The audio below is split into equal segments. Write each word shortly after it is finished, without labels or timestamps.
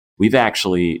we've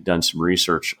actually done some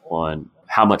research on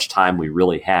how much time we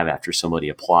really have after somebody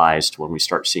applies to when we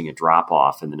start seeing a drop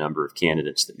off in the number of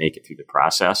candidates that make it through the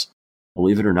process.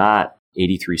 Believe it or not,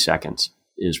 83 seconds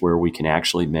is where we can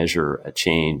actually measure a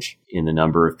change in the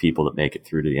number of people that make it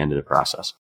through to the end of the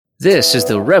process. This is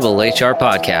the Rebel HR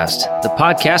Podcast, the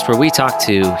podcast where we talk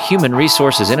to human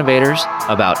resources innovators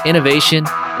about innovation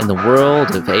in the world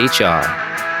of HR.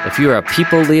 If you're a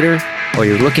people leader or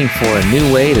you're looking for a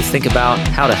new way to think about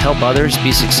how to help others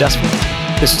be successful,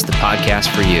 this is the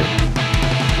podcast for you.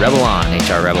 Rebel on,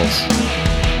 HR Rebels.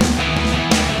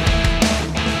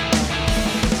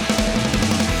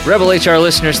 Rebel HR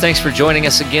listeners, thanks for joining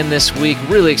us again this week.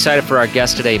 Really excited for our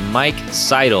guest today, Mike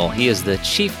Seidle. He is the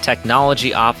Chief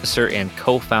Technology Officer and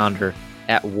co-founder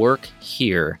at Work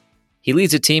Here. He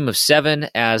leads a team of 7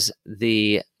 as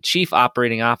the Chief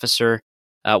Operating Officer.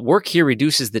 Work Here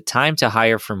reduces the time to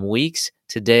hire from weeks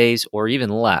to days or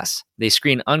even less. They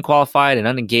screen unqualified and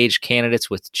unengaged candidates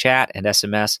with chat and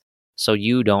SMS, so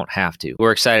you don't have to.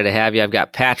 We're excited to have you. I've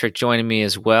got Patrick joining me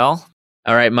as well.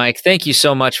 All right, Mike, thank you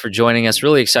so much for joining us.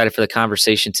 Really excited for the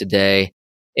conversation today.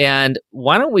 And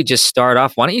why don't we just start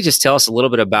off? Why don't you just tell us a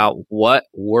little bit about what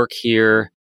Work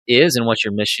Here is and what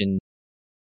your mission?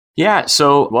 Yeah,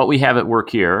 so what we have at Work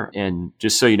Here, and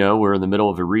just so you know, we're in the middle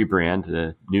of a rebrand.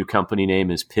 The new company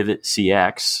name is Pivot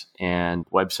CX, and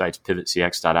website's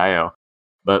pivotcx.io.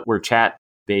 But we're a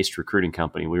chat-based recruiting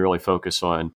company. We really focus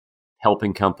on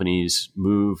helping companies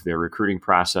move their recruiting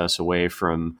process away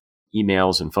from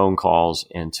emails and phone calls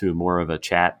and to more of a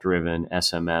chat-driven,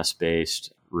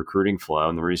 SMS-based recruiting flow.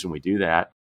 And the reason we do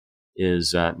that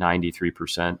is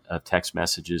 93% of text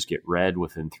messages get read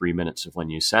within 3 minutes of when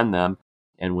you send them.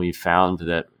 And we found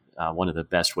that one of the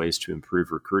best ways to improve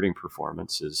recruiting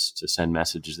performance is to send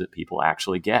messages that people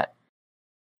actually get.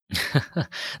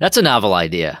 That's a novel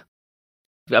idea.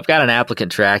 I've got an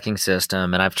applicant tracking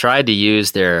system, and I've tried to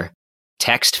use their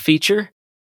text feature,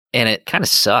 and it kind of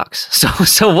sucks.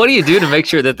 So what do you do to make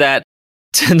sure that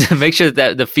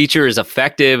the feature is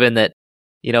effective and that,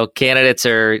 you know, candidates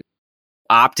are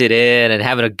opted in and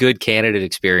having a good candidate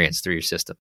experience through your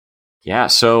system? Yeah,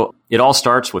 so it all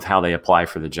starts with how they apply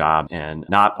for the job, and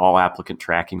not all applicant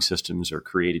tracking systems are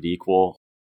created equal.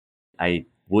 I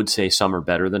would say some are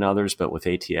better than others, but with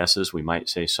ATSs, we might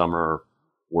say some are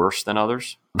worse than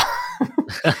others.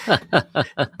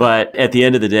 But at the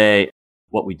end of the day,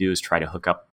 what we do is try to hook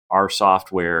up our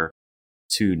software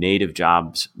to native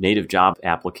job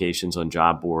applications on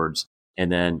job boards,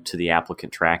 and then to the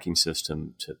applicant tracking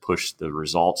system to push the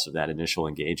results of that initial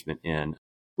engagement in.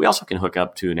 We also can hook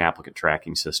up to an applicant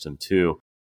tracking system too,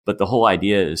 but the whole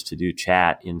idea is to do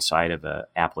chat inside of an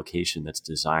application that's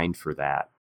designed for that.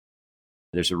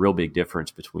 There's a real big difference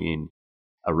between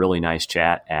a really nice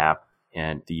chat app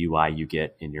and the UI you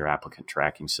get in your applicant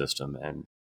tracking system. And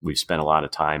we've spent a lot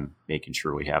of time making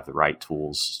sure we have the right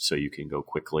tools so you can go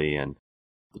quickly. And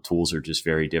the tools are just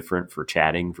very different for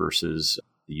chatting versus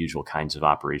the usual kinds of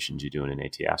operations you do in an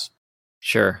ATS.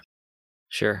 Sure.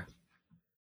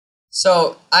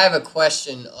 So I have a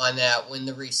question on that. When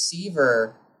the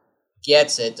receiver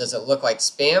gets it, does it look like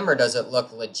spam or does it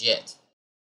look legit?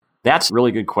 That's a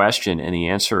really good question. And the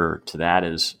answer to that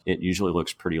is it usually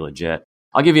looks pretty legit.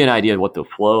 I'll give you an idea of what the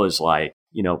flow is like.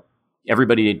 You know,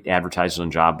 everybody advertises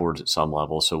on job boards at some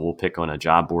level. So we'll pick on a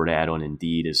job board ad on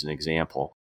Indeed as an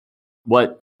example.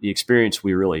 What the experience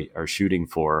we really are shooting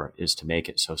for is to make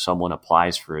it so someone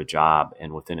applies for a job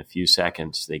and within a few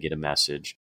seconds they get a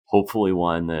message, hopefully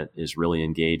one that is really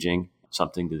engaging,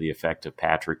 something to the effect of,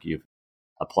 Patrick, you've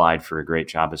applied for a great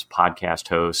job as a podcast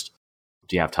host.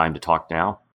 Do you have time to talk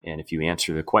now? And if you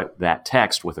answer that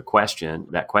text with a question,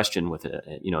 that question with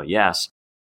a yes,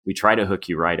 we try to hook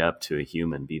you right up to a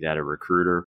human, be that a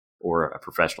recruiter or a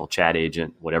professional chat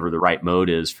agent, whatever the right mode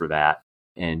is for that,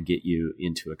 and get you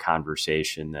into a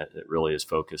conversation that really is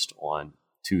focused on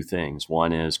 2 things.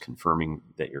 One is confirming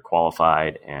that you're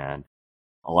qualified, and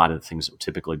a lot of the things that would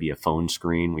typically be a phone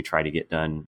screen, we try to get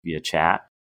done via chat.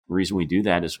 The reason we do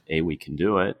that is, A, we can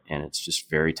do it, and it's just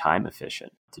very time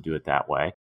efficient to do it that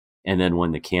way. And then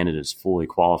when the candidate is fully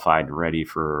qualified and ready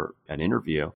for an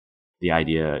interview, the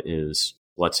idea is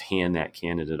let's hand that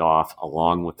candidate off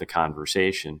along with the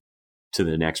conversation to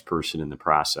the next person in the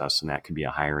process. And that could be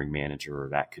a hiring manager or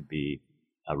that could be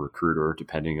a recruiter,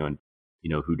 depending on,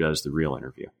 who does the real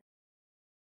interview.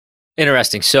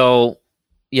 Interesting. So,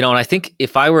 and I think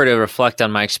if I were to reflect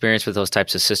on my experience with those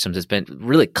types of systems, it's been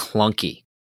really clunky.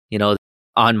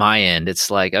 On my end, it's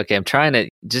like, okay, I'm trying to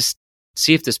just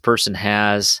see if this person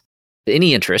has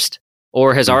any interest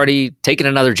or has already taken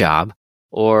another job,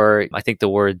 or I think the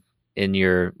word in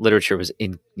your literature was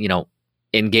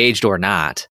engaged or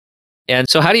not. And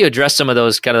so how do you address some of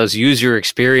those kind of those user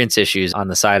experience issues on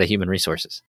the side of human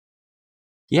resources?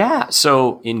 Yeah.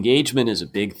 So engagement is a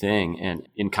big thing. And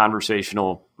in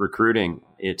conversational recruiting,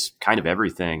 it's kind of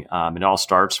everything. It all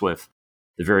starts with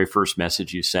the very first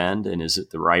message you send. And is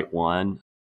it the right one?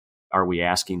 Are we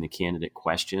asking the candidate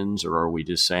questions, or are we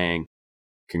just saying,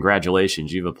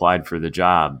 congratulations, you've applied for the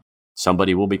job.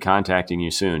 Somebody will be contacting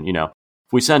you soon. If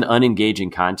we send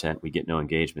unengaging content, we get no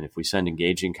engagement. If we send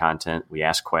engaging content, we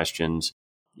ask questions.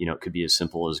 It could be as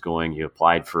simple as going, you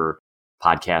applied for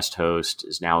podcast host,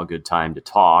 is now a good time to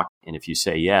talk? And if you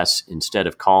say yes, instead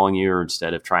of calling you or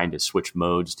instead of trying to switch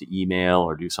modes to email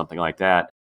or do something like that,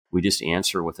 we just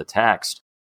answer with a text.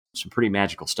 Some pretty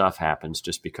magical stuff happens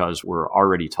just because we're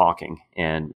already talking.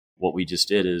 And what we just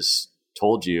did is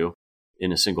told you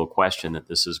in a single question that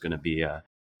this is going to be a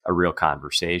real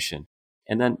conversation.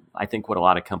 And then I think what a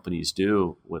lot of companies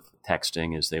do with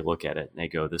texting is they look at it and they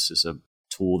go, this is a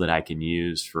tool that I can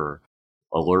use for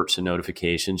alerts and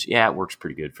notifications. Yeah, it works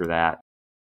pretty good for that.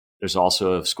 There's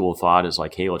also a school of thought is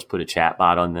like, hey, let's put a chat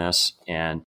bot on this.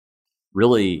 And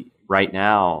really right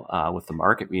now, with the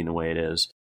market being the way it is,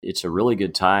 it's a really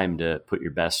good time to put your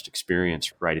best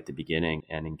experience right at the beginning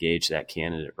and engage that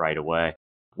candidate right away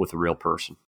with a real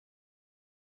person.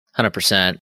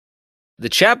 100%. The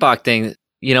chatbot thing,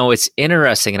 it's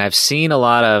interesting, and I've seen a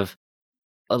lot of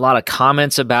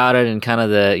comments about it, and kind of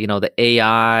the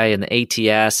AI and the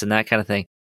ATS and that kind of thing.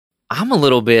 I'm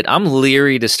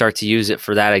leery to start to use it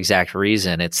for that exact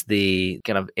reason. It's the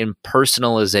kind of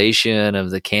impersonalization of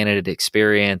the candidate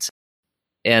experience.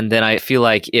 And then I feel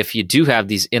like if you do have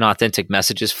these inauthentic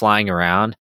messages flying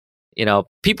around,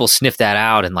 people sniff that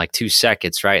out in like 2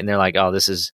 seconds, right? And they're like, oh, this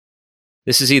is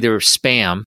either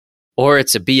spam, or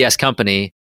it's a BS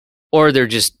company, or they're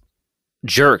just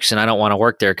jerks and I don't want to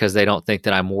work there because they don't think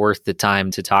that I'm worth the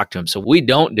time to talk to them. So we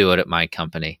don't do it at my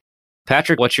company.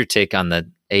 Patrick, what's your take on the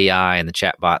AI and the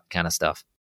chatbot kind of stuff?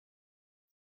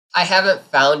 I haven't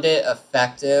found it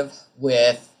effective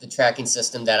with the tracking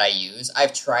system that I use.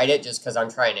 I've tried it just because I'm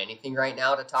trying anything right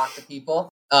now to talk to people,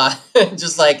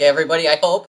 just like everybody, I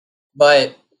hope.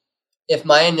 But if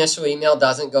my initial email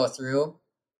doesn't go through,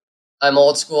 I'm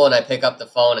old school and I pick up the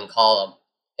phone and call them.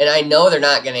 And I know they're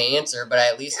not going to answer, but I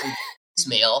at least leave a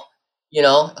voicemail.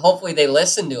 Hopefully they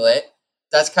listen to it.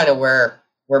 That's kind of where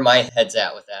my head's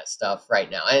at with that stuff right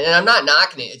now. And I'm not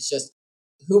knocking it. It's just,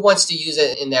 who wants to use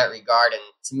it in that regard? And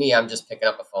to me, I'm just picking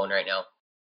up a phone right now.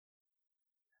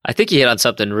 I think you hit on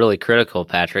something really critical,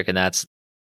 Patrick, and that's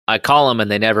I call them and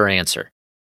they never answer,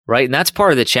 right? And that's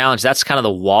part of the challenge. That's kind of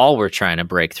the wall we're trying to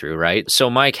break through, right?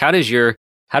 So, Mike, how does your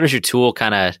tool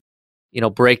kind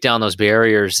of break down those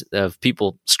barriers of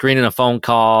people screening a phone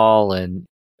call, and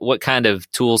what kind of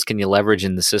tools can you leverage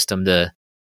in the system to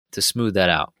smooth that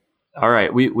out? All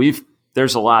right,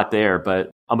 there's a lot there,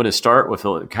 but I'm going to start with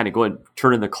kind of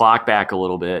turning the clock back a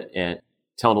little bit and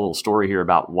telling a little story here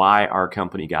about why our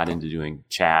company got into doing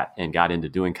chat and got into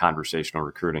doing conversational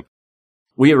recruiting.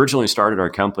 We originally started our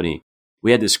company.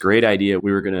 We had this great idea.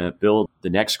 We were going to build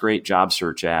the next great job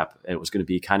search app. It was going to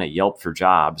be kind of Yelp for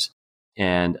jobs.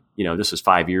 And, this was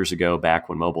 5 years ago, back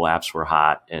when mobile apps were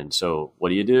hot. And so what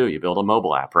do? You build a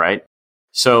mobile app, right?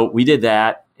 So we did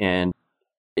that, and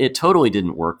it totally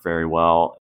didn't work very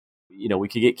well. We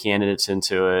could get candidates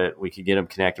into it. We could get them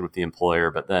connected with the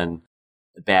employer, but then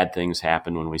bad things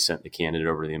happened when we sent the candidate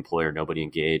over to the employer. Nobody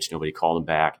engaged. Nobody called them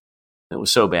back. It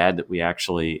was so bad that we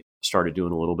actually started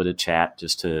doing a little bit of chat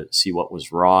just to see what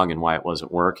was wrong and why it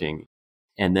wasn't working.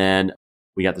 And then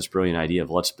we got this brilliant idea of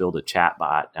let's build a chat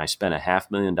bot. I spent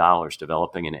 $500,000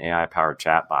 developing an AI-powered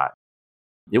chat bot.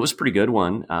 It was a pretty good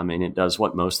one. It does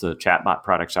what most of the chatbot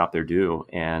products out there do.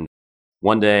 And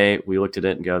one day we looked at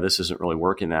it and go, this isn't really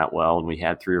working that well. And we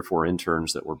had 3 or 4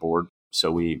 interns that were bored.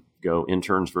 So we go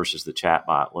interns versus the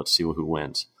chatbot. Let's see who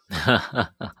wins.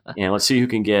 And let's see who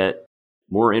can get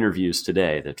more interviews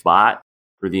today, the bot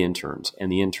or the interns.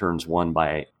 And the interns won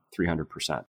by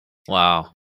 300%.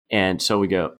 Wow. And so we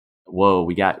go, whoa,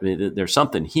 there's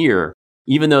something here.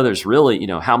 Even though there's really,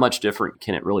 how much different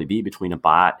can it really be between a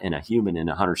bot and a human in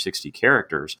 160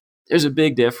 characters? There's a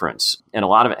big difference. And a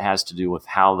lot of it has to do with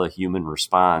how the human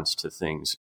responds to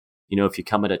things. If you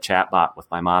come at a chatbot with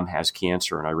my mom has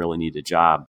cancer and I really need a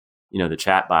job, the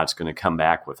chatbot's going to come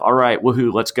back with, all right,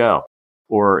 woohoo, let's go.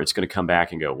 Or it's going to come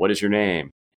back and go, what is your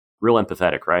name? Real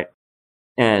empathetic, right?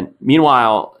 And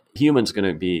meanwhile, human's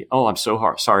going to be, oh, I'm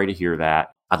so sorry to hear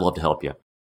that. I'd love to help you.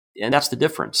 And that's the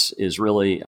difference, is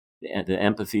really the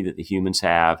empathy that the humans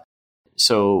have.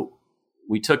 So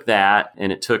we took that,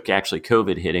 and it took actually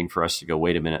COVID hitting for us to go,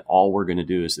 wait a minute, all we're going to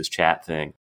do is this chat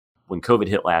thing. When COVID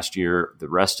hit last year, the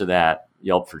rest of that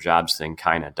Yelp for Jobs thing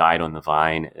kind of died on the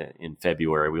vine in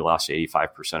February. We lost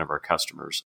 85% of our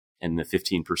customers. And the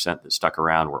 15% that stuck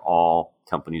around were all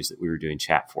companies that we were doing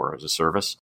chat for as a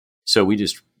service. So we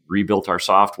just rebuilt our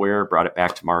software, brought it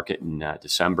back to market in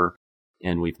December,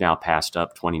 and we've now passed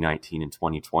up 2019 and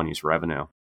 2020's revenue,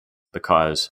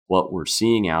 because what we're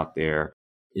seeing out there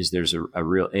is there's a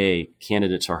real,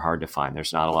 candidates are hard to find.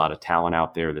 There's not a lot of talent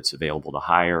out there that's available to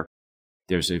hire.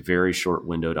 There's a very short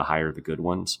window to hire the good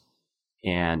ones.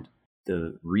 And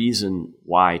the reason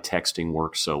why texting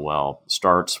works so well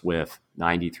starts with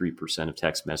 93% of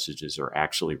text messages are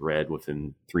actually read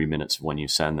within 3 minutes of when you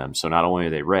send them. So not only are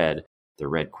they read, they're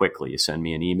read quickly. You send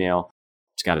me an email,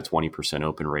 it's got a 20%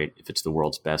 open rate if it's the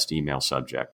world's best email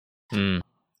subject.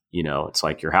 You know, it's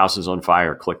like your house is on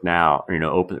fire, click now,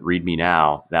 or, read me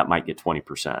now. That might get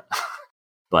 20%.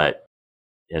 But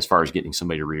as far as getting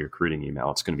somebody to read a recruiting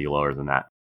email, it's going to be lower than that.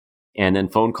 And then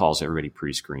phone calls, everybody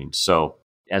pre-screened. So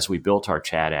as we built our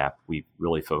chat app, we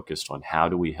really focused on how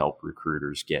do we help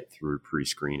recruiters get through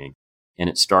pre-screening. And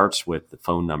it starts with the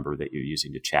phone number that you're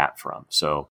using to chat from.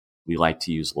 So we like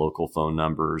to use local phone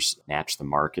numbers, match the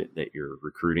market that you're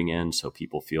recruiting in, so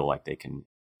people feel like they can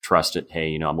trust it.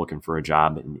 Hey, I'm looking for a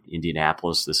job in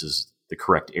Indianapolis. This is the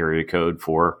correct area code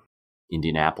for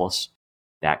Indianapolis.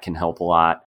 That can help a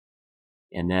lot.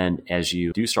 And then as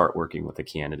you do start working with a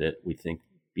candidate, we think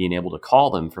being able to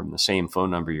call them from the same phone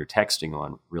number you're texting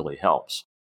on really helps.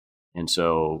 And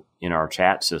so in our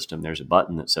chat system, there's a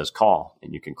button that says call,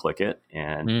 and you can click it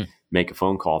and make a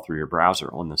phone call through your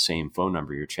browser on the same phone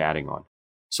number you're chatting on.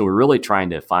 So we're really trying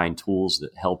to find tools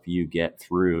that help you get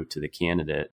through to the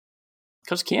candidate,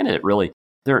 because candidate really,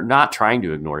 they're not trying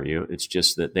to ignore you. It's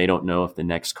just that they don't know if the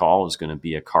next call is going to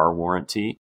be a car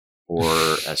warranty or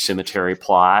a cemetery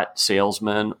plot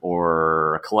salesman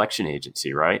or a collection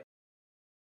agency, right?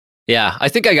 Yeah, I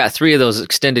think I got 3 of those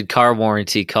extended car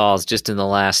warranty calls just in the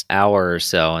last hour or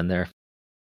so. And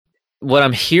what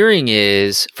I'm hearing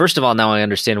is, first of all, now I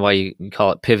understand why you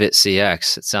call it Pivot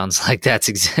CX. It sounds like that's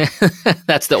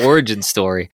that's the origin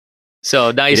story.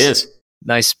 So nice, it is.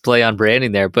 Nice play on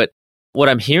branding there. But what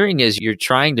I'm hearing is you're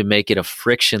trying to make it a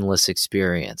frictionless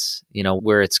experience,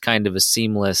 where it's kind of a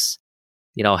seamless,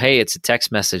 hey, it's a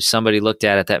text message. Somebody looked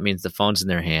at it. That means the phone's in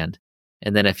their hand.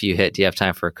 And then if you hit, do you have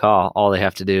time for a call? All they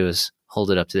have to do is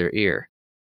hold it up to their ear,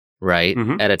 right?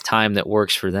 At a time that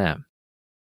works for them.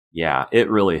 Yeah, it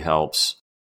really helps.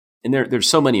 And there's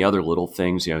so many other little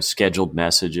things, scheduled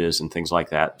messages and things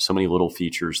like that. So many little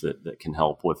features that can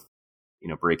help with,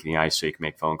 breaking the ice so you can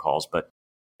make phone calls. But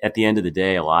at the end of the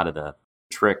day, a lot of the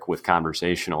trick with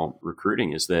conversational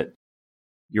recruiting is that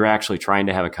you're actually trying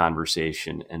to have a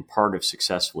conversation, and part of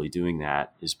successfully doing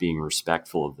that is being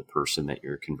respectful of the person that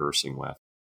you're conversing with.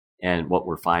 And what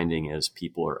we're finding is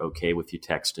people are okay with you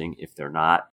texting. If they're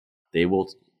not, they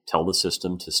will tell the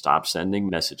system to stop sending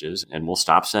messages, and we'll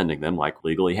stop sending them like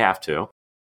legally have to.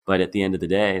 But at the end of the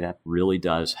day, that really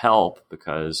does help,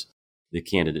 because the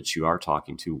candidates you are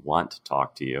talking to want to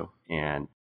talk to you. And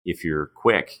if you're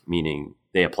quick, meaning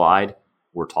they applied,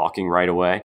 we're talking right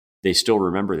away, they still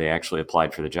remember they actually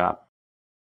applied for the job.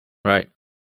 Right.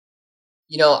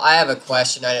 I have a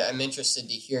question. I'm interested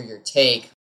to hear your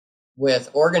take. With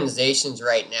organizations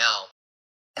right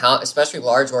now, especially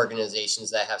large organizations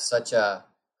that have such a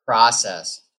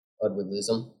process, would we lose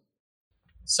them?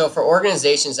 So for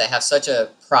organizations that have such a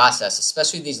process,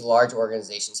 especially these large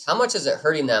organizations, how much is it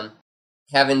hurting them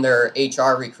having their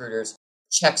HR recruiters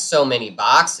check so many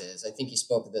boxes? I think you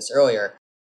spoke of this earlier.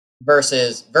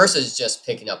 Versus just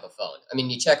picking up a phone. I mean,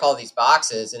 you check all these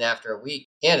boxes, and after a week,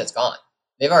 candidate's gone.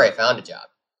 They've already found a job.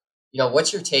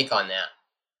 What's your take on that?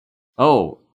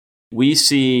 Oh, we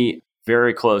see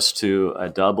very close to a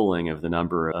doubling of the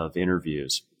number of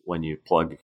interviews when you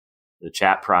plug the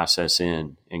chat process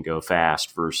in and go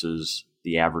fast versus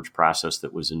the average process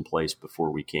that was in place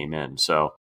before we came in.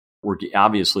 So we're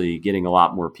obviously getting a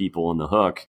lot more people on the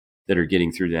hook that are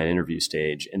getting through that interview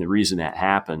stage. And the reason that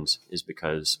happens is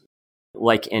because,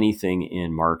 like anything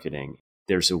in marketing,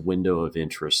 there's a window of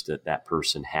interest that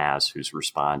person has who's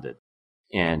responded.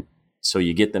 And so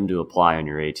you get them to apply on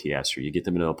your ATS, or you get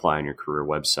them to apply on your career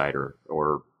website,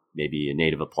 or maybe a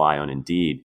native apply on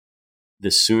Indeed.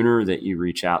 The sooner that you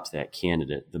reach out to that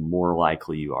candidate, the more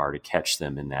likely you are to catch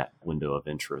them in that window of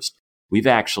interest. We've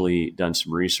actually done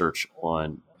some research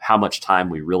on how much time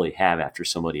we really have after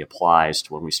somebody applies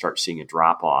to when we start seeing a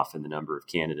drop off in the number of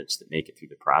candidates that make it through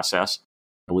the process.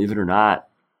 Believe it or not,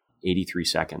 83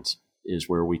 seconds is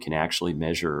where we can actually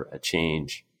measure a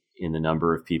change in the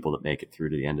number of people that make it through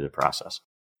to the end of the process.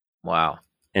 Wow.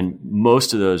 And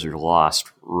most of those are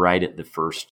lost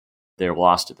they're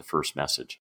lost at the first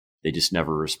message. They just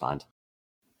never respond.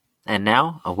 And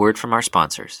now, a word from our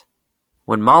sponsors.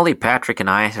 When Molly, Patrick, and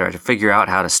I started to figure out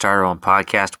how to start our own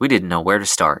podcast, we didn't know where to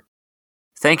start.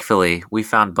 Thankfully, we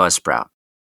found Buzzsprout.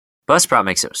 Buzzsprout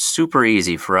makes it super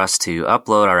easy for us to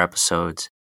upload our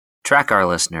episodes, track our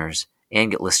listeners,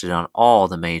 and get listed on all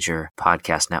the major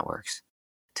podcast networks.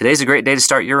 Today's a great day to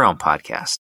start your own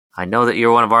podcast. I know that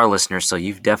you're one of our listeners, so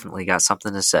you've definitely got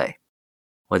something to say.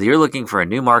 Whether you're looking for a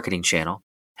new marketing channel,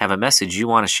 have a message you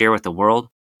want to share with the world,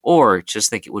 or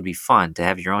just think it would be fun to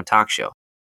have your own talk show,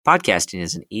 podcasting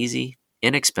is an easy,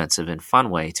 inexpensive, and fun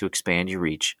way to expand your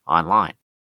reach online.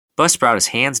 Buzzsprout is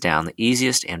hands down the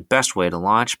easiest and best way to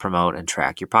launch, promote, and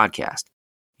track your podcast.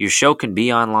 Your show can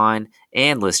be online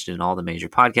and listed in all the major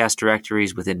podcast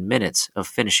directories within minutes of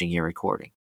finishing your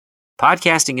recording.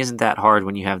 Podcasting isn't that hard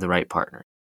when you have the right partner,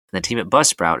 and the team at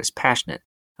Buzzsprout is passionate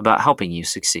about helping you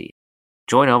succeed.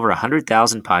 Join over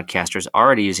 100,000 podcasters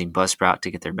already using Buzzsprout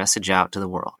to get their message out to the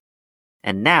world.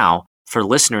 And now, for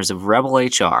listeners of Rebel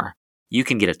HR, you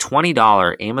can get a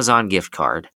 $20 Amazon gift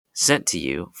card sent to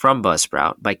you from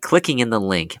Buzzsprout by clicking in the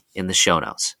link in the show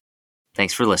notes.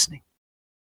 Thanks for listening.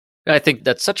 I think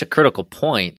that's such a critical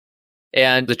point.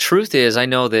 And the truth is, I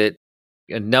know that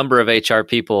a number of HR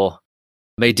people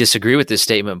may disagree with this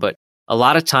statement, but a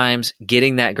lot of times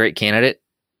getting that great candidate,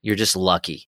 you're just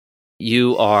lucky.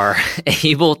 You are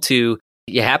able to,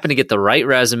 you happen to get the right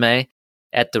resume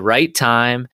at the right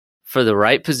time for the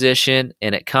right position,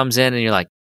 and it comes in and you're like,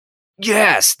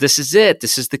 yes, this is it.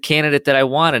 This is the candidate that I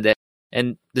wanted.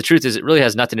 And the truth is, it really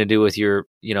has nothing to do with your,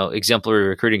 exemplary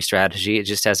recruiting strategy. It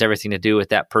just has everything to do with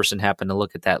that person happened to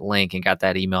look at that link and got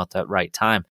that email at the right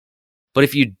time. But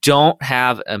if you don't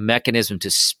have a mechanism to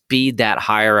speed that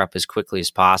hire up as quickly as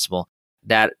possible,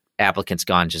 that applicant's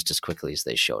gone just as quickly as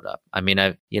they showed up. I mean,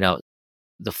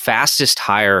 the fastest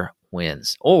hire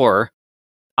wins. Or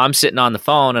I'm sitting on the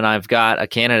phone and I've got a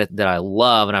candidate that I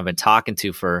love and I've been talking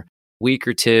to for a week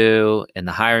or two, and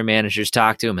the hiring managers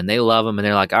talk to them and they love them and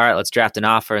they're like, all right, let's draft an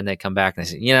offer. And they come back and they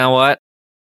say, you know what?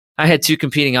 I had 2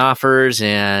 competing offers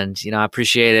and, I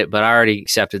appreciate it, but I already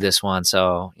accepted this one.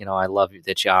 So, I love you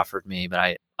that you offered me,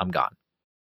 but I'm gone.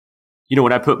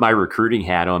 When I put my recruiting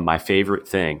hat on, my favorite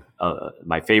thing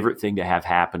to have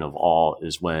happen of all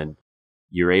is when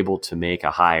you're able to make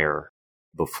a hire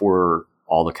before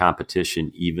all the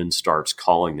competition even starts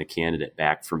calling the candidate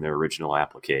back from their original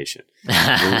application.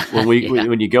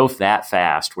 When you go that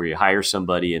fast, where you hire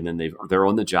somebody and then they're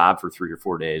on the job for 3 or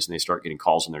 4 days and they start getting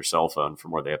calls on their cell phone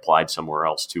from where they applied somewhere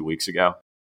else 2 weeks ago,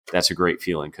 that's a great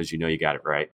feeling because you got it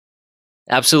right.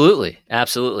 Absolutely.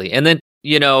 And then,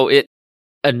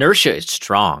 inertia is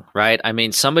strong, right? I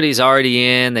mean, somebody's already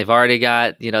in, they've already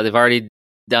got, they've already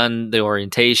done the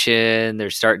orientation, they're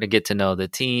starting to get to know the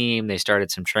team, they started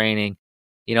some training.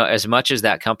 As much as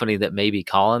that company that may be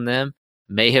calling them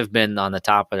may have been on the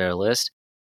top of their list,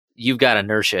 you've got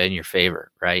inertia in your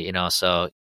favor, right? So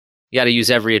you got to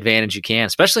use every advantage you can,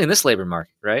 especially in this labor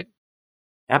market, right?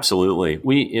 Absolutely.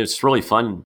 It's really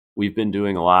fun. We've been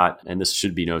doing a lot, and this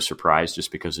should be no surprise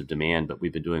just because of demand, but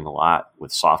we've been doing a lot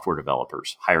with software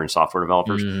developers, hiring software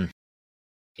developers.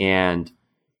 And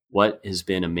what has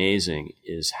been amazing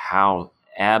is how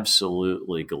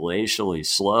absolutely glacially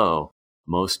slow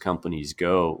most companies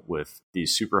go with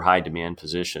these super high demand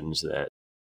positions that,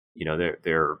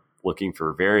 they're looking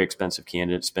for very expensive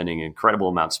candidates, spending incredible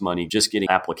amounts of money, just getting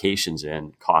applications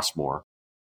in costs more,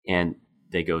 and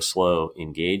they go slow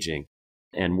engaging.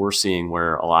 And we're seeing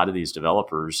where a lot of these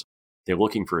developers, they're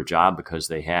looking for a job because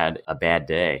they had a bad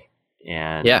day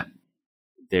and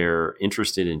they're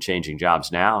interested in changing jobs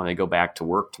now, and they go back to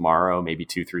work tomorrow, maybe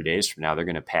 2-3 days from now, they're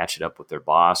going to patch it up with their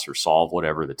boss or solve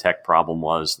whatever the tech problem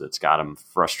was that's got them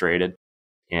frustrated,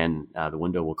 and the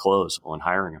window will close on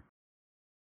hiring them.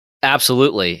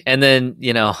 Absolutely. And then,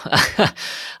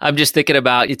 I'm just thinking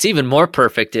about, it's even more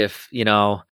perfect if,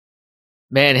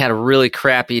 man, had a really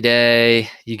crappy day,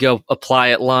 you go apply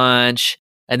at lunch,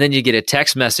 and then you get a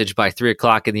text message by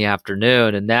 3:00 in the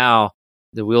afternoon, and now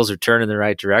the wheels are turning the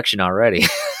right direction already.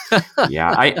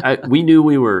 Yeah, we knew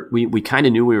we kind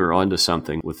of knew we were onto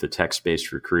something with the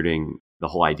text-based recruiting, the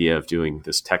whole idea of doing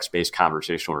this text-based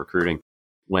conversational recruiting.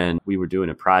 When we were doing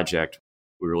a project,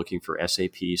 we were looking for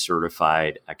SAP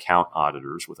certified account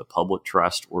auditors with a public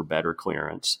trust or better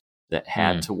clearance that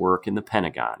had to work in the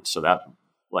Pentagon. So that,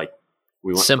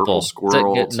 we went simple purple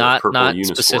squirrel to not purple not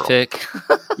unisquirrel. Specific.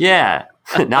 Yeah,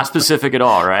 not specific at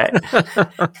all, right?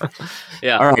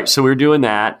 Yeah. All right, so we were doing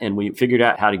that, and we figured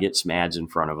out how to get some ads in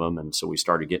front of them, and so we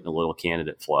started getting a little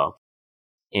candidate flow.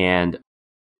 And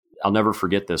I'll never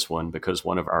forget this one because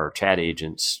one of our chat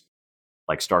agents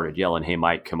started yelling, "Hey,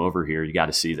 Mike, come over here. You got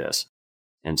to see this."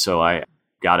 And so I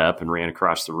got up and ran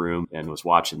across the room and was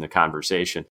watching the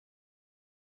conversation.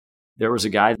 There was a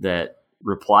guy that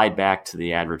replied back to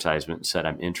the advertisement and said,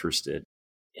 I'm interested.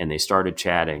 And they started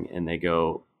chatting and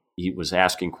he was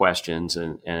asking questions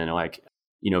and like,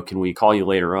 can we call you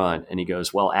later on? And he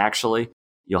goes, well, actually,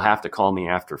 you'll have to call me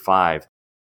after 5.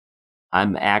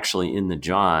 I'm actually in the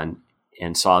John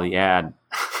and saw the ad.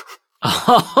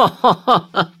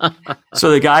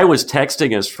 So the guy was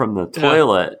texting us from the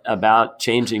toilet about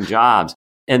changing jobs.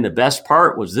 And the best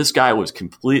part was this guy was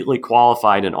completely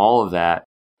qualified in all of that.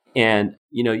 And,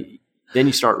 then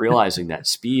you start realizing that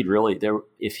speed really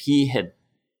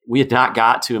we had not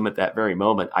got to him at that very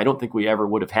moment, I don't think we ever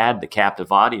would have had the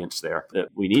captive audience there that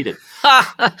we needed.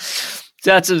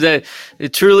 That's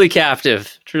truly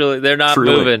captive. Truly, they're not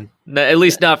moving, at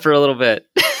least not for a little bit.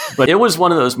 But it was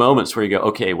one of those moments where you go,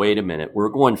 okay, wait a minute. We're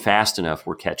going fast enough.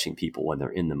 We're catching people when they're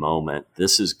in the moment.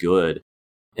 This is good.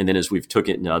 And then as we've took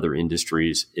it into other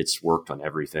industries, it's worked on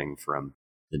everything from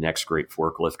the next great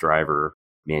forklift driver,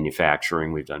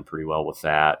 manufacturing. We've done pretty well with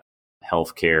that.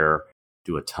 Healthcare,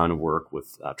 do a ton of work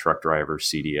with truck drivers,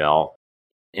 CDL.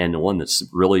 And the one that's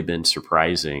really been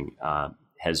surprising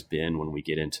has been when we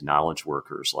get into knowledge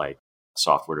workers like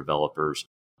software developers.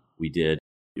 We did,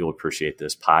 you'll appreciate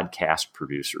this, podcast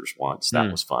producers once.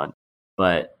 That was fun.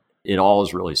 But it all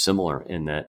is really similar in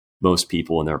that most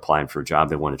people, when they're applying for a job,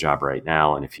 they want a job right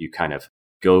now. And if you kind of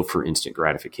go for instant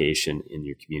gratification in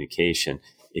your communication,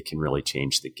 it can really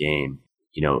change the game.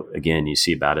 Again, you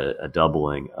see about a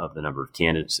doubling of the number of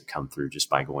candidates that come through just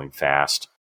by going fast.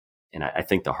 And I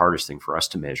think the hardest thing for us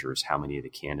to measure is how many of the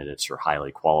candidates are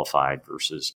highly qualified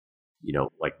versus,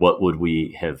 like what would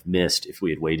we have missed if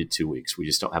we had waited 2 weeks? We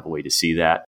just don't have a way to see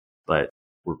that. But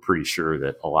we're pretty sure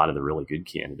that a lot of the really good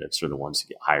candidates are the ones that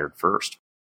get hired first.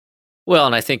 Well,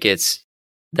 and I think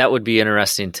that would be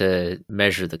interesting to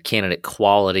measure the candidate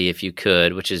quality if you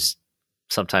could, which is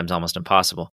sometimes almost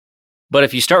impossible. But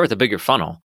if you start with a bigger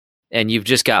funnel and you've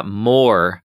just got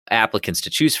more applicants to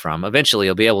choose from, eventually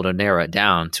you'll be able to narrow it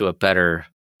down to a better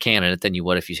candidate than you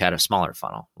would if you had a smaller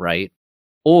funnel, right?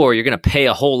 Or you're going to pay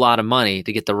a whole lot of money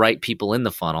to get the right people in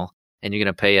the funnel, and you're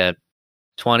going to pay a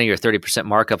 20 or 30%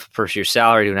 markup per your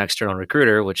salary to an external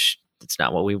recruiter, which it's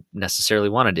not what we necessarily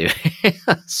want to do.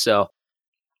 So,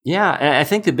 yeah, and I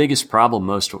think the biggest problem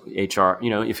most HR,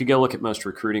 if you go look at most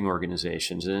recruiting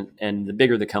organizations, and the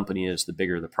bigger the company is, the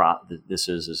bigger this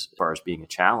is as far as being a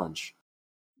challenge.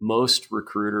 Most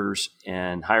recruiters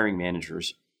and hiring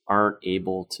managers aren't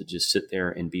able to just sit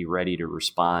there and be ready to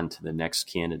respond to the next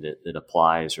candidate that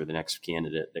applies or the next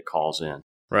candidate that calls in.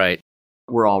 Right.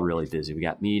 We're all really busy. We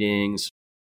got meetings.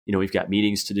 We've got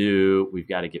meetings to do. We've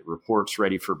got to get reports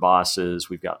ready for bosses.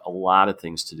 We've got a lot of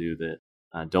things to do that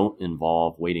don't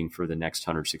involve waiting for the next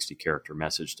 160 character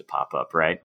message to pop up,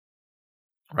 right?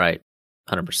 Right.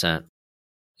 100%.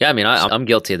 Yeah. I mean, I'm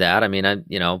guilty of that. I mean,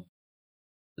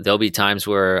 there'll be times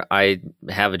where I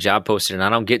have a job posted and I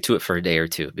don't get to it for a day or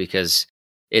two because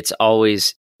it's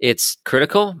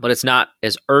critical, but it's not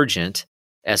as urgent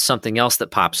as something else that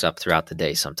pops up throughout the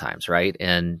day sometimes. Right.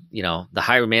 And, the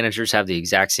hiring managers have the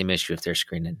exact same issue if they're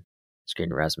screening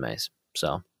resumes.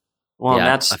 So, well,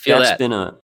 yeah,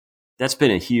 that's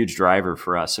been a huge driver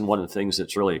for us. And one of the things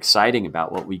that's really exciting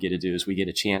about what we get to do is we get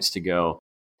a chance to go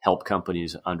help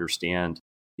companies understand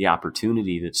the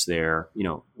opportunity that's there.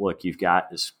 Look, you've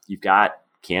got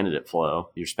candidate flow.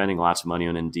 You're spending lots of money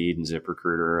on Indeed and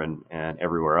ZipRecruiter and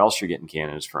everywhere else you're getting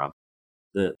candidates from.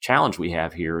 The challenge we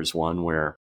have here is one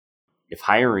where if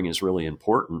hiring is really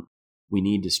important, we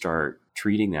need to start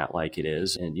treating that like it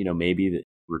is. And, maybe the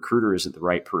recruiter isn't the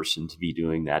right person to be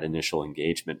doing that initial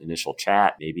engagement, initial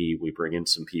chat. Maybe we bring in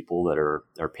some people that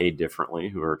are paid differently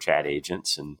who are chat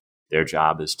agents, and their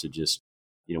job is to just,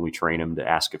 we train them to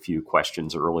ask a few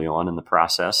questions early on in the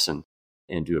process and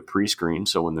do a pre-screen.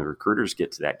 So when the recruiters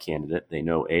get to that candidate, they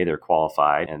know they're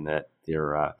qualified and that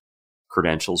their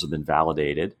credentials have been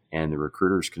validated, and the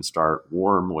recruiters can start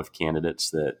warm with candidates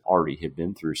that already have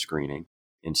been through screening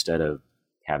instead of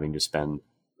having to spend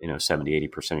 70,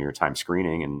 80% of your time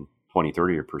screening and 20,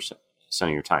 30% of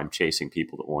your time chasing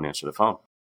people that won't answer the phone.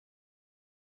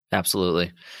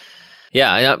 Absolutely.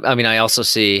 Yeah. I mean, I also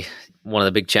see one of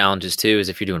the big challenges too is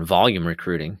if you're doing volume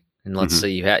recruiting, and let's say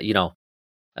you have,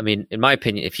 in my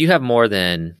opinion, if you have more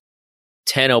than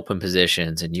 10 open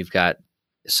positions and you've got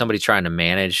somebody trying to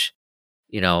manage,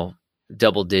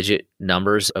 double digit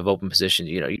numbers of open positions,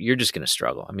 you're just going to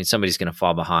struggle. I mean, somebody's going to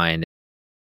fall behind.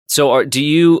 So do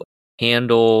you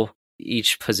handle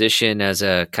each position as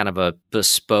a kind of a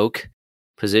bespoke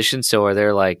position? So are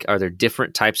there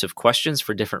different types of questions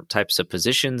for different types of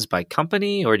positions by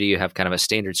company, or do you have kind of a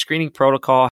standard screening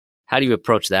protocol? How do you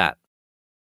approach that?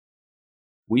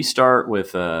 We start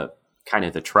with kind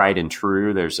of the tried and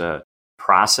true. There's a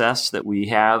process that we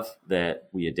have that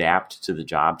we adapt to the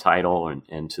job title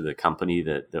and to the company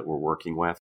that we're working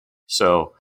with.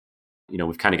 So,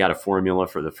 we've kind of got a formula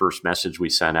for the first message we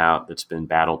sent out that's been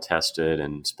battle tested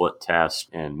and split test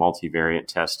and multivariate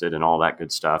tested and all that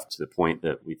good stuff to the point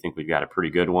that we think we've got a pretty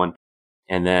good one.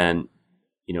 And then,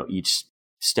 each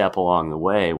step along the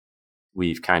way,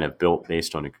 we've kind of built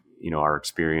based on, our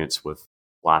experience with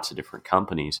lots of different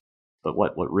companies. But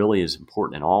what really is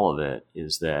important in all of it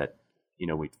is that,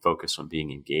 we focus on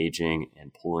being engaging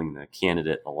and pulling the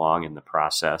candidate along in the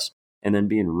process, and then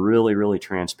being really, really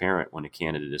transparent when a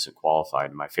candidate isn't qualified.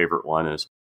 And my favorite one is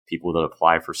people that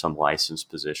apply for some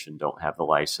licensed position don't have the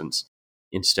license.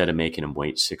 Instead of making them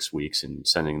wait 6 weeks and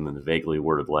sending them the vaguely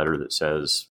worded letter that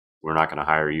says, we're not going to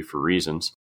hire you for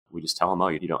reasons, we just tell them, oh,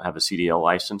 you don't have a CDL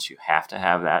license. You have to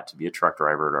have that to be a truck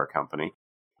driver at our company.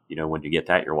 When you get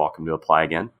that, you're welcome to apply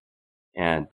again.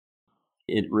 And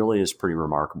it really is pretty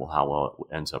remarkable how well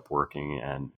it ends up working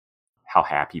and how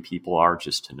happy people are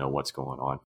just to know what's going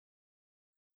on.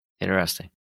 Interesting.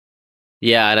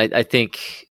 Yeah, and I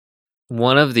think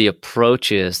one of the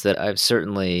approaches that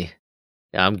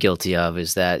I'm guilty of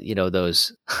is that,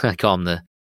 those, I call them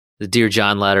the Dear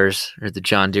John letters or the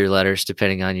John Deere letters,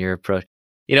 depending on your approach.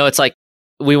 It's like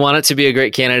we want it to be a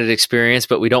great candidate experience,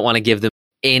 but we don't want to give them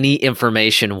any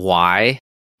information why,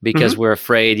 because we're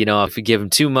afraid, if we give them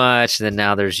too much, then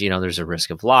now there's a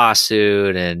risk of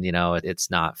lawsuit and,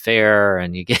 it's not fair.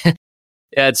 And you get,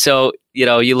 and so,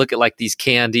 you look at like these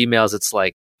canned emails, it's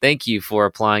like, thank you for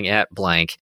applying at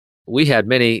blank. We had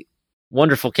many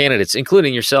wonderful candidates,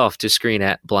 including yourself, to screen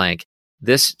at blank.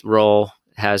 This role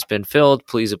has been filled.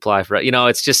 Please apply for it.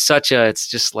 It's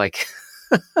just like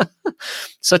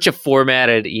such a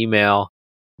formatted email,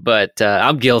 but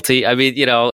I'm guilty. I mean,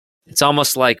 it's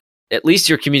almost like at least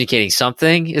you're communicating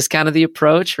something is kind of the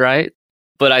approach, right?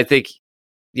 But I think,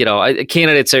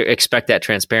 candidates expect that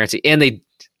transparency. And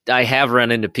I have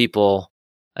run into people,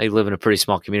 I live in a pretty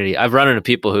small community. I've run into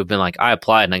people who've been like, I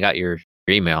applied and I got your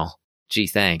email. Gee,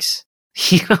 thanks.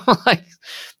 And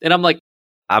I'm like,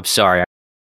 I'm sorry.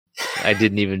 I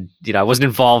didn't even, I wasn't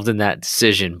involved in that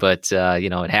decision, but,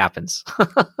 it happens.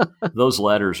 Those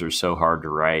letters are so hard to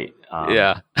write.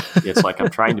 Yeah. It's like, I'm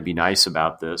trying to be nice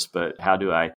about this, but how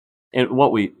do I? And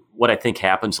what I think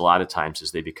happens a lot of times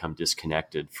is they become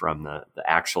disconnected from the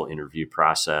actual interview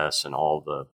process and all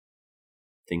the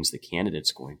things the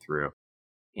candidate's going through.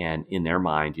 And in their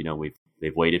mind,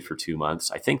 they've waited for 2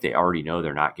 months. I think they already know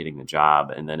they're not getting the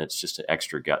job. And then it's just an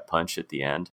extra gut punch at the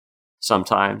end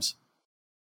sometimes.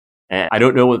 And I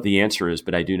don't know what the answer is,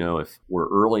 but I do know if we're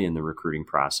early in the recruiting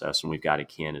process and we've got a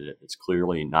candidate that's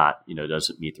clearly not,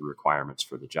 doesn't meet the requirements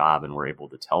for the job, and we're able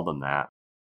to tell them that,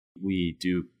 we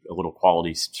do a little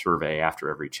quality survey after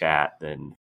every chat.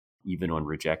 Then even on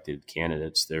rejected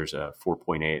candidates, there's a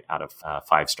 4.8 out of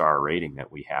 5-star rating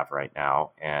that we have right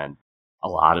now. And a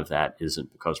lot of that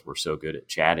isn't because we're so good at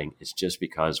chatting. It's just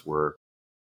because we're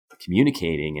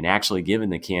communicating and actually giving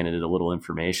the candidate a little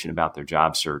information about their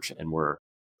job search. And we're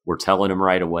telling them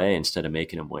right away instead of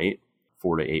making them wait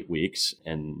 4 to 8 weeks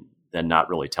and then not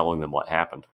really telling them what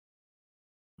happened.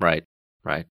 Right.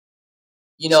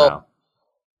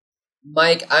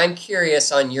 Mike, I'm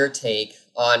curious on your take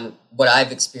on what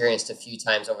I've experienced a few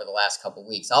times over the last couple of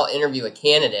weeks. I'll interview a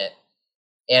candidate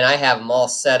and I have them all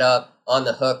set up on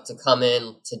the hook to come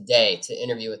in today to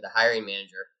interview with the hiring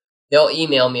manager. They'll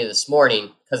email me this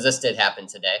morning, because this did happen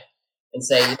today, and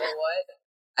say, you know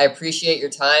what? I appreciate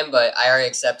your time, but I already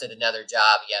accepted another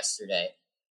job yesterday.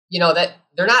 That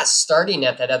they're not starting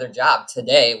at that other job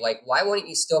today. Like, why wouldn't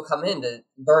you still come in to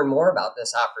learn more about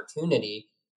this opportunity?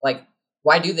 Like,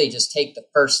 why do they just take the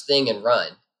first thing and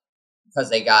run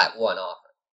because they got one offer?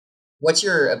 What's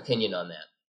your opinion on that?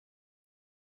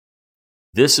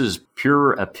 This is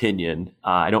pure opinion.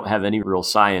 I don't have any real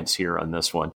science here on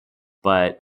this one,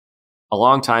 but a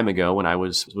long time ago when I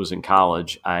was in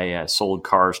college, I sold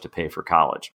cars to pay for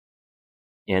college,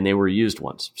 and they were used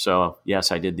ones. So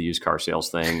yes, I did the used car sales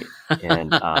thing,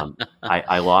 and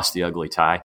I lost the ugly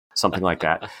tie, something like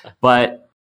that. But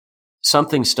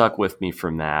something stuck with me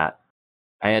from that.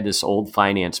 I had this old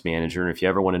finance manager, and if you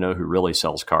ever want to know who really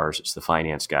sells cars, it's the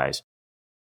finance guys.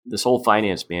 This old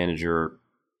finance manager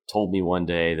told me one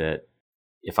day that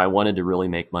if I wanted to really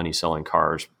make money selling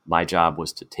cars, my job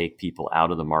was to take people out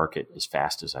of the market as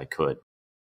fast as I could.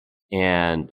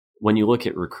 And when you look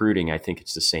at recruiting, I think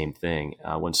it's the same thing.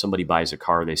 When somebody buys a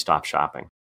car, they stop shopping.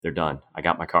 They're done. I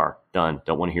got my car. Done.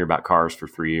 Don't want to hear about cars for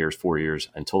 3 years, 4 years.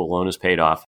 Until the loan is paid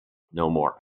off, no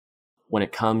more. When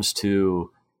it comes to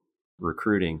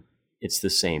recruiting, it's the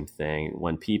same thing.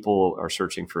 When people are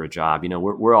searching for a job,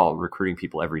 we're all recruiting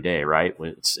people every day, right?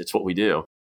 It's what we do.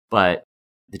 But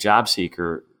the job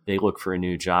seeker, they look for a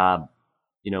new job.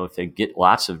 If they get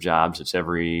lots of jobs, it's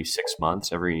every 6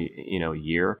 months, every,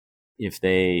 year. If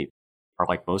they are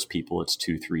like most people, it's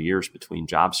 2-3 years between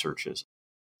job searches.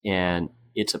 And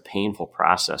it's a painful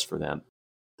process for them.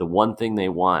 The one thing they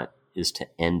want is to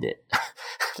end it.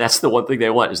 That's the one thing they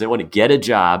want, is they want to get a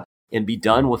job and be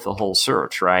done with the whole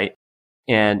search, right?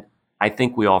 And I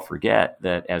think we all forget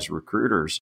that as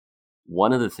recruiters,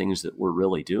 one of the things that we're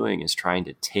really doing is trying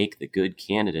to take the good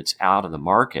candidates out of the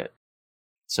market.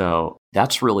 So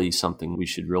that's really something we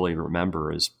should really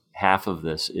remember, is half of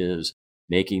this is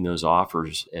making those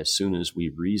offers as soon as we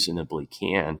reasonably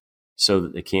can so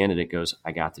that the candidate goes,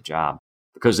 I got the job.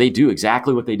 Because they do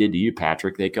exactly what they did to you,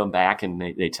 Patrick. They come back and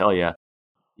they tell you,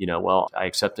 well, I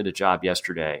accepted a job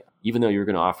yesterday. Even though you're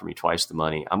going to offer me twice the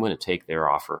money, I'm going to take their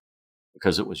offer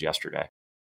because it was yesterday.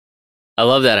 I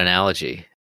love that analogy.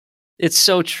 It's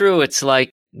so true. It's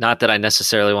like, not that I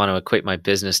necessarily want to equate my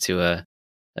business to a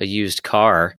used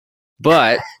car,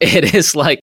 but it is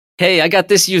like, hey, I got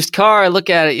this used car. Look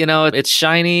at it. It's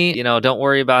shiny. Don't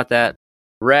worry about that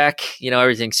wreck.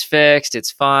 Everything's fixed.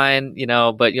 It's fine.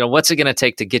 But what's it going to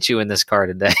take to get you in this car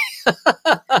today?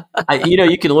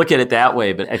 You can look at it that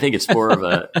way, but I think it's more of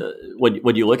a,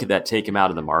 when you look at that take them out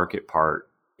of the market part,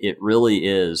 it really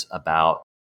is about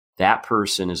that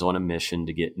person is on a mission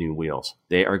to get new wheels.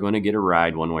 They are going to get a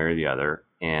ride one way or the other.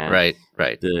 And right.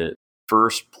 The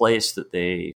first place that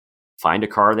they find a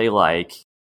car they like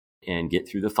and get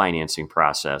through the financing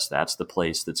process, that's the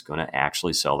place that's going to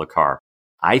actually sell the car.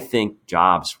 I think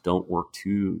jobs don't work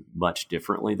too much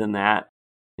differently than that.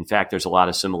 In fact, there's a lot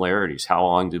of similarities. How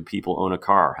long do people own a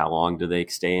car? How long do they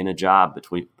stay in a job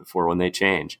before when they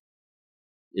change?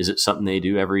 Is it something they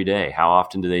do every day? How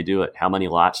often do they do it? How many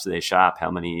lots do they shop? How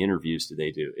many interviews do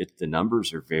they do? The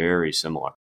numbers are very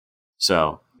similar.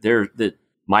 So that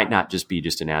might not just be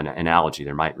just an analogy.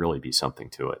 There might really be something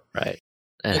to it. Right.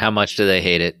 And how much do they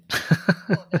hate it?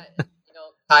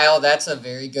 Kyle, that's a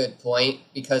very good point,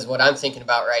 because what I'm thinking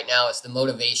about right now is the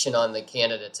motivation on the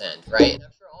candidate's end, right? And I'm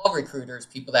sure all recruiters,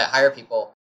 people that hire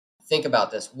people, think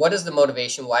about this. What is the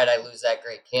motivation? Why did I lose that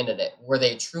great candidate? Were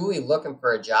they truly looking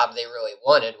for a job they really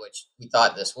wanted, which we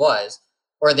thought this was,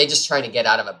 or are they just trying to get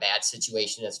out of a bad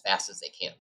situation as fast as they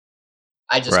can?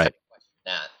 I just kind of question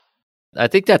that. I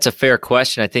think that's a fair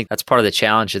question. I think that's part of the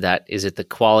challenge of that. Is it the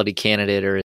quality candidate,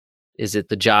 or is it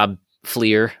the job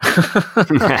fleer,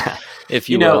 if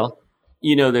you will?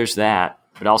 There's that,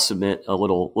 but I'll submit a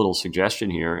little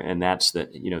suggestion here, and that's that,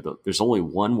 there's only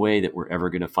one way that we're ever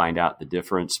going to find out the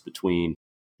difference between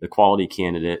the quality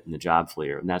candidate and the job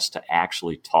fleer, and that's to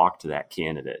actually talk to that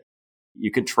candidate.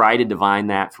 You could try to divine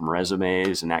that from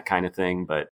resumes and that kind of thing,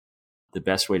 but the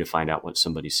best way to find out what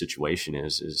somebody's situation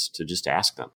is to just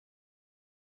ask them.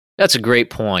 That's a great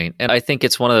point. And I think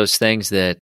it's one of those things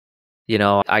that,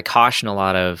 I caution a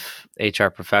lot of HR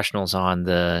professionals on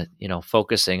the,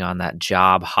 focusing on that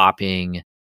job hopping,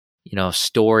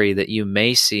 story that you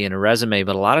may see in a resume.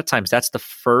 But a lot of times that's the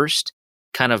first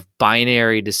kind of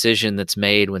binary decision that's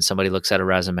made when somebody looks at a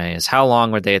resume, is how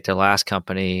long were they at their last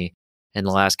company, and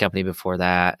the last company before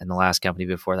that, and the last company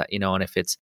before that, and if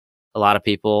it's for a lot of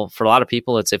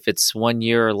people, it's if it's 1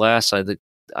 year or less, I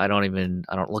don't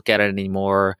look at it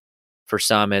anymore. For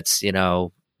some, it's,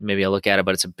 maybe I look at it,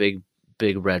 but it's a big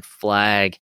red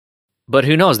flag. But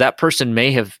who knows? That person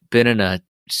may have been in a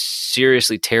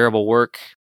seriously terrible work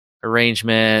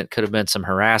arrangement. Could have been some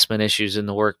harassment issues in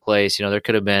the workplace. There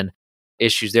could have been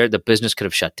issues there. The business could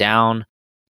have shut down.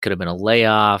 Could have been a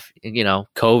layoff.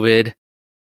 COVID.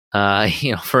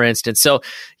 For instance. So,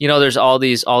 there's all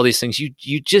these things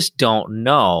you just don't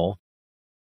know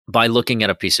by looking at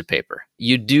a piece of paper.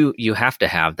 You have to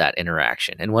have that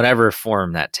interaction in whatever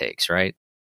form that takes, right?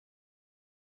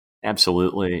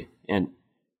 Absolutely. And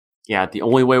yeah, the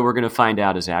only way we're going to find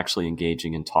out is actually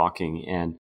engaging and talking.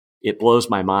 And it blows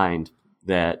my mind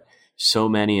that so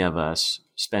many of us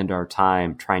spend our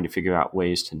time trying to figure out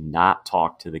ways to not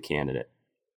talk to the candidate.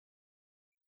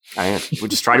 We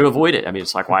just try to avoid it. I mean,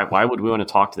 it's like, why would we want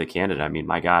to talk to the candidate? I mean,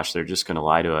 my gosh, they're just going to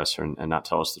lie to us and not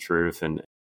tell us the truth. And,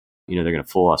 they're going to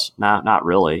fool us. Not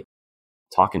really.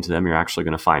 Talking to them, you're actually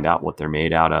going to find out what they're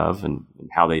made out of and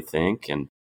how they think. And,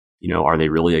 are they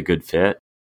really a good fit?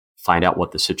 Find out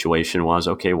what the situation was.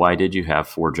 Okay, why did you have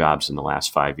 4 jobs in the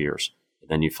last 5 years? And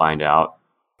then you find out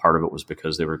part of it was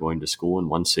because they were going to school in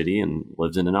one city and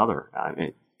lived in another. I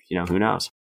mean, who knows?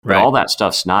 But all that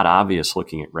stuff's not obvious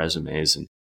looking at resumes. And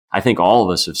I think all of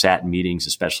us have sat in meetings,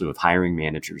 especially with hiring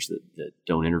managers that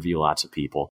don't interview lots of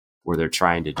people. where they're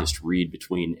trying to just read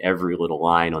between every little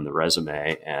line on the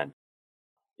resume. And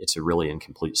it's a really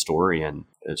incomplete story. And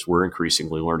as we're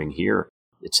increasingly learning here,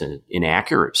 it's an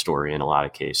inaccurate story in a lot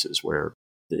of cases where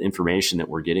the information that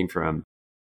we're getting from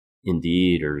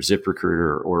Indeed or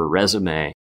ZipRecruiter or a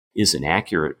resume isn't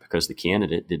accurate because the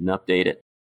candidate didn't update it.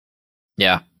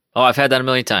 Yeah. Oh, I've had that a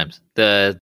million times.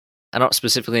 I don't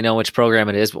specifically know which program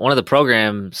it is, but one of the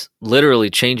programs literally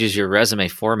changes your resume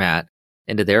format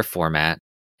into their format.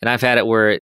 And I've had it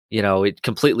where it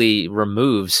completely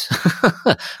removes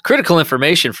critical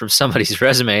information from somebody's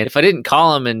resume. And if I didn't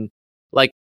call them, and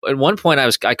like at one point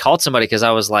I called somebody because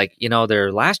I was like,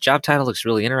 their last job title looks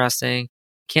really interesting.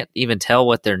 Can't even tell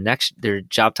what their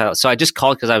job title. So I just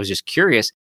called because I was just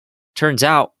curious. Turns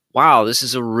out, wow, this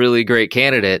is a really great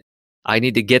candidate. I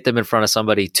need to get them in front of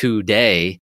somebody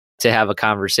today to have a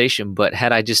conversation. But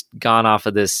had I just gone off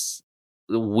of this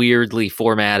weirdly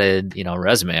formatted,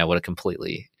 resume, I would have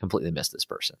completely missed this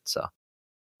person. So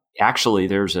actually,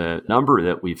 there's a number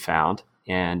that we've found,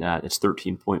 and it's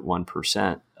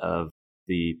 13.1% of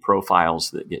the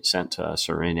profiles that get sent to us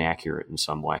are inaccurate in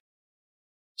some way.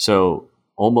 So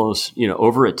almost,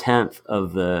 over a tenth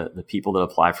of the people that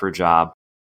apply for a job,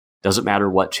 doesn't matter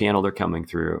what channel they're coming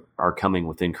through, are coming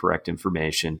with incorrect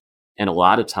information. And a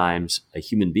lot of times a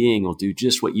human being will do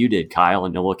just what you did, Kyle,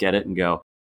 and they'll look at it and go,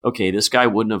 okay, this guy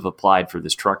wouldn't have applied for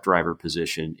this truck driver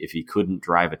position if he couldn't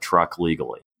drive a truck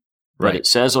legally. But it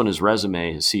says on his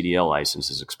resume his CDL license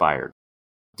is expired.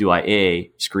 Do I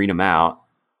A, screen him out,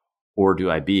 or do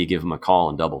I B, give him a call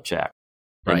and double check?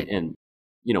 Right. And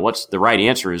what's the right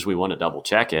answer is we want to double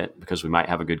check it because we might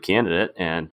have a good candidate.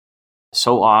 And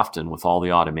so often with all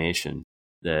the automation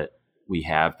that we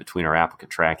have between our applicant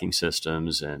tracking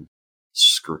systems and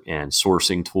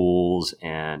sourcing tools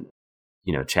and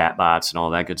chatbots and all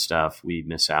that good stuff, we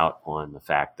miss out on the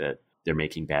fact that they're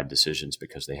making bad decisions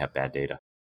because they have bad data.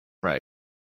 Right.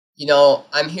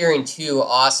 I'm hearing two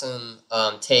awesome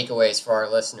takeaways for our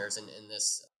listeners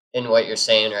in what you're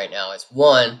saying right now. It's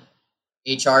one,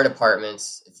 HR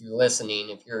departments, if you're listening,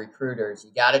 if you're recruiters,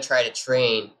 you got to try to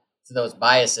train to those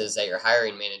biases that your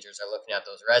hiring managers are looking at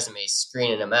those resumes,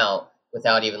 screening them out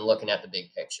without even looking at the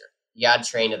big picture. You got to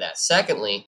train to that.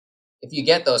 Secondly, if you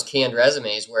get those canned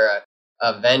resumes where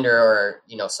a vendor or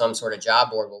some sort of job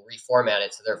board will reformat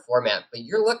it to their format, but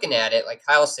you're looking at it like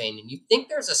Kyle's saying, and you think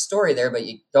there's a story there, but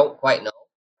you don't quite know.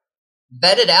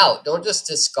 Vet it out. Don't just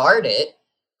discard it.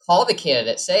 Call the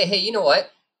candidate. Say, hey, you know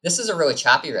what? This is a really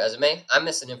choppy resume. I'm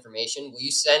missing information. Will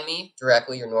you send me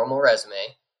directly your normal resume?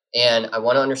 And I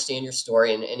want to understand your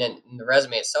story. And the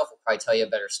resume itself will probably tell you a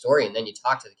better story. And then you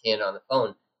talk to the candidate on the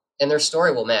phone, and their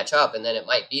story will match up. And then it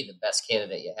might be the best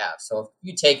candidate you have. So a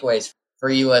few takeaways for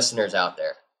you listeners out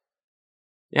there.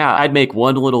 Yeah, I'd make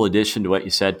one little addition to what you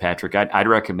said, Patrick. I'd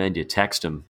recommend you text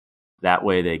them. That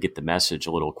way they get the message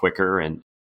a little quicker and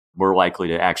more likely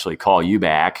to actually call you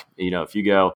back. If you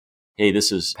go, hey,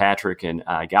 this is Patrick, and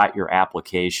I got your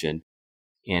application,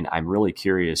 and I'm really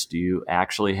curious, do you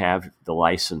actually have the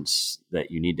license that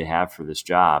you need to have for this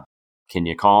job? Can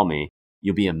you call me?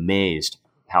 You'll be amazed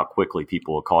how quickly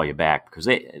people will call you back because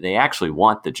they actually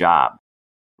want the job,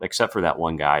 except for that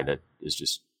one guy that is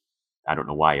just, I don't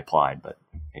know why he applied, but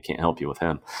I can't help you with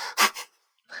him.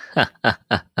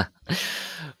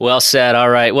 Well said. All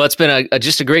right. Well, it's been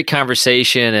just a great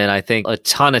conversation, and I think a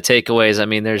ton of takeaways. I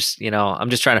mean, there's, I'm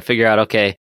just trying to figure out,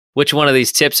 okay, which one of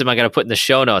these tips am I going to put in the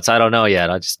show notes? I don't know yet.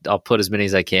 I'll put as many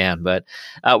as I can, but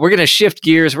we're going to shift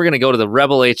gears. We're going to go to the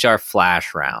Rebel HR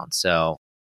Flash round. So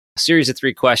a series of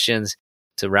 3 questions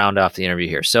to round off the interview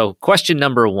here. So question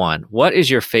number 1, what is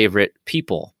your favorite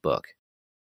people book?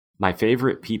 My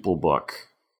favorite people book.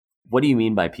 What do you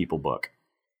mean by people book?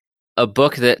 A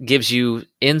book that gives you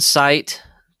insight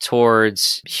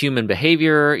towards human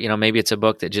behavior. Maybe it's a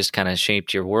book that just kind of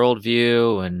shaped your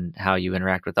worldview and how you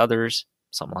interact with others,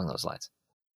 something along those lines.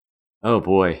 Oh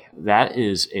boy, that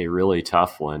is a really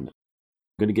tough one.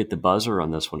 I'm going to get the buzzer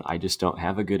on this one. I just don't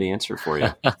have a good answer for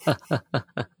you.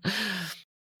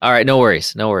 All right, no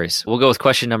worries. We'll go with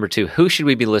question number 2. Who should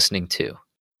we be listening to?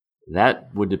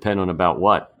 That would depend on about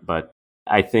what, but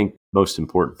I think most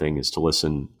important thing is to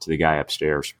listen to the guy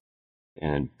upstairs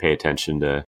and pay attention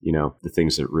to, the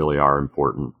things that really are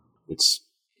important.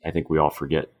 I think we all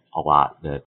forget a lot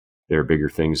that there are bigger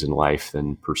things in life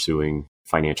than pursuing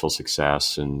financial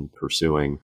success and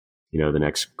pursuing, the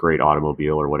next great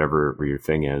automobile or whatever your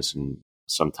thing is. And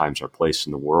sometimes our place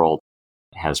in the world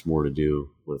has more to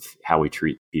do with how we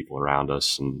treat people around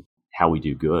us and how we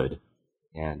do good.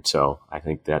 And so I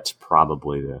think that's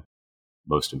probably the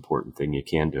most important thing you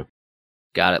can do.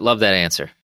 Got it. Love that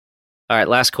answer. All right,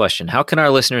 last question. How can our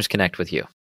listeners connect with you?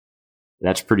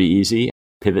 That's pretty easy.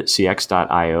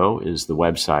 pivotcx.io is the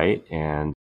website,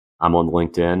 and I'm on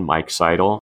LinkedIn, Mike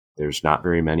Seidle. There's not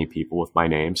very many people with my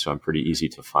name, so I'm pretty easy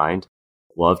to find.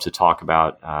 Love to talk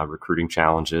about recruiting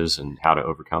challenges and how to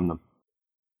overcome them.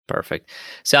 Perfect.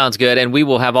 Sounds good. And we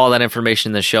will have all that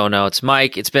information in the show notes.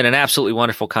 Mike, it's been an absolutely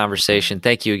wonderful conversation.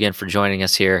 Thank you again for joining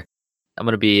us here. I'm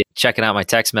going to be checking out my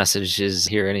text messages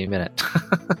here any minute.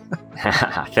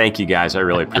 Thank you, guys. I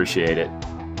really appreciate it.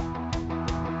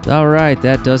 All right.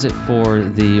 That does it for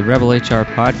the Rebel HR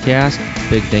podcast.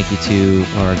 Big thank you to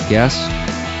our guests.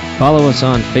 Follow us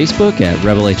on Facebook at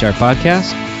Rebel HR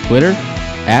Podcast, Twitter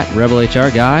at Rebel HR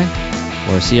Guy,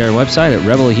 or see our website at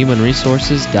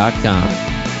rebelhumanresources.com.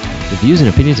 The views and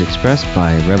opinions expressed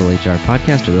by Rebel HR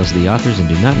Podcast are those of the authors and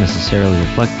do not necessarily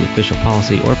reflect the official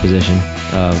policy or position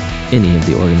of any of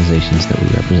the organizations that we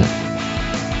represent.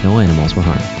 No animals were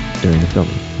harmed during the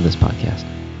filming of this podcast.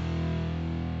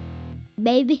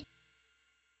 Baby.